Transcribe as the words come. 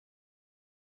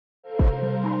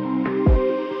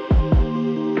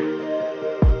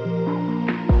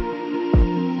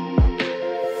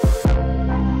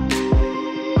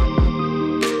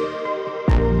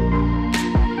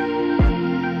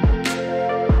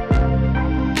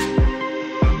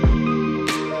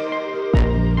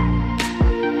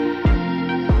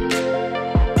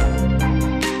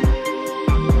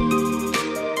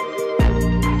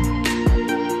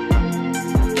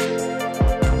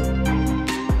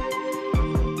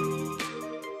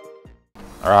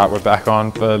All right, we're back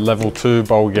on for level 2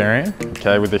 Bulgarian,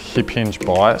 okay, with a hip hinge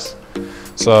bias.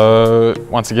 So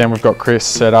once again, we've got Chris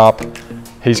set up.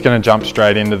 He's gonna jump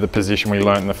straight into the position we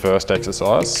learnt in the first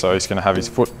exercise. So he's gonna have his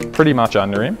foot pretty much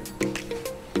under him.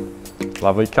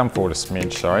 Lovely, come forward a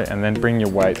smidge, sorry, and then bring your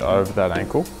weight over that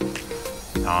ankle.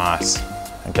 Nice,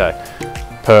 okay,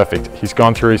 perfect. He's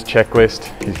gone through his checklist.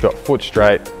 He's got foot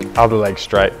straight, other leg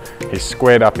straight. He's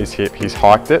squared up his hip, he's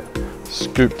hiked it.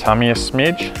 Scoop tummy a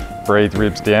smidge, breathe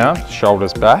ribs down,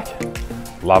 shoulders back.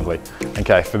 Lovely.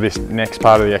 Okay, for this next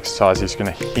part of the exercise, he's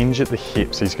gonna hinge at the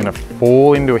hips. He's gonna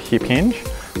fall into a hip hinge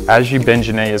as you bend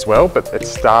your knee as well, but it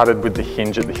started with the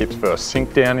hinge at the hips first.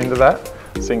 Sink down into that.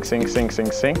 Sink, sink, sink,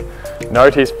 sink, sink.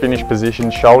 Note his finished position,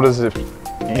 shoulders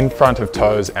in front of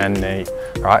toes and knee.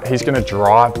 Right, he's gonna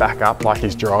drive back up like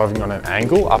he's driving on an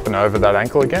angle, up and over that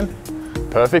ankle again.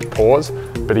 Perfect, pause,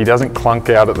 but he doesn't clunk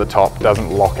out at the top,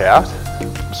 doesn't lock out.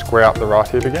 Square up the right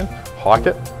hip again, hike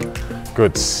it.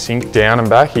 Good, sink down and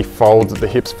back. He folds at the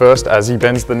hips first as he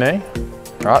bends the knee.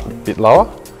 Right, a bit lower.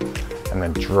 And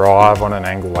then drive on an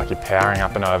angle like you're powering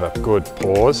up and over. Good,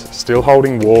 pause. Still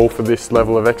holding wall for this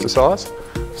level of exercise.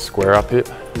 Square up hip,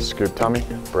 scoop tummy,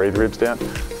 breathe ribs down.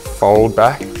 Fold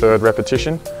back, third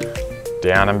repetition.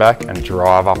 Down and back and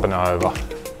drive up and over.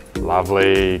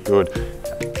 Lovely, good.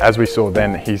 As we saw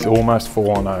then, he's almost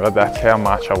fallen over. That's how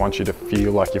much I want you to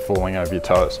feel like you're falling over your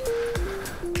toes.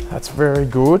 That's very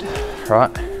good, right?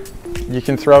 You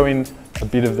can throw in a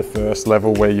bit of the first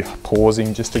level where you're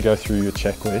pausing just to go through your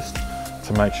checklist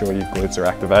to make sure your glutes are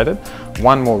activated.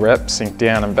 One more rep, sink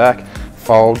down and back,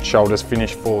 fold, shoulders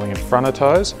finish falling in front of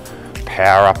toes,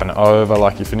 power up and over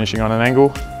like you're finishing on an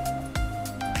angle.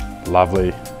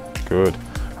 Lovely, good.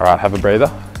 All right, have a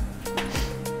breather.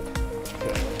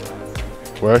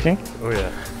 Working? Oh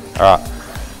yeah. All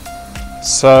right,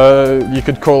 so you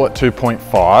could call it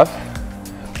 2.5.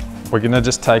 We're gonna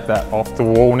just take that off the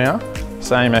wall now.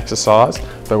 Same exercise,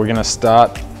 but we're gonna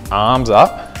start arms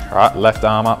up, right? Left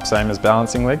arm up, same as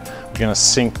balancing leg. We're gonna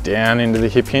sink down into the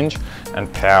hip hinge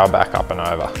and power back up and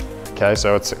over. Okay,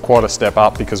 so it's quite a step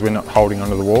up because we're not holding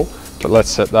onto the wall, but let's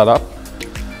set that up.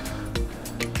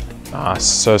 Nice,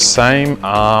 so same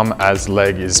arm as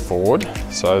leg is forward.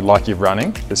 So like you're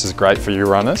running, this is great for you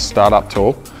runners. Start up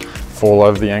tall, fall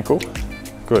over the ankle.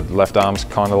 Good, left arm's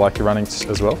kind of like you're running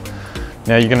as well.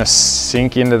 Now you're gonna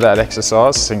sink into that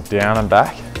exercise, sink down and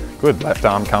back. Good, left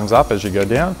arm comes up as you go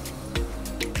down.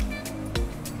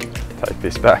 Take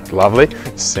this back, lovely.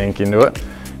 Sink into it,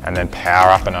 and then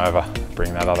power up and over.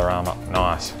 Bring that other arm up,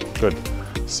 nice, good.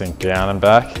 Sink down and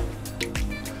back,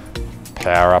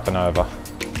 power up and over.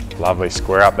 Lovely,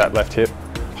 square up that left hip,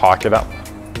 hike it up,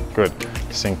 good.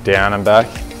 Sink down and back,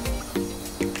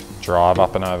 drive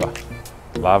up and over.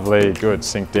 Lovely, good,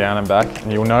 sink down and back.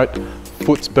 And you'll note,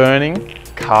 foot's burning,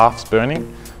 calf's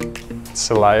burning,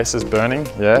 soleus is burning,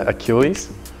 yeah,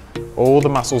 Achilles. All the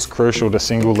muscles crucial to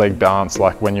single leg balance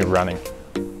like when you're running.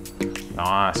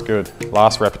 Nice, good.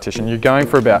 Last repetition. You're going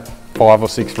for about 5 or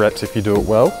 6 reps if you do it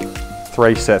well.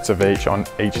 3 sets of each on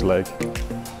each leg.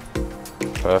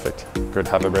 Perfect, good,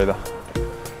 have a breather.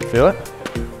 Feel it?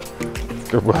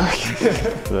 Good work.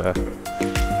 Yeah.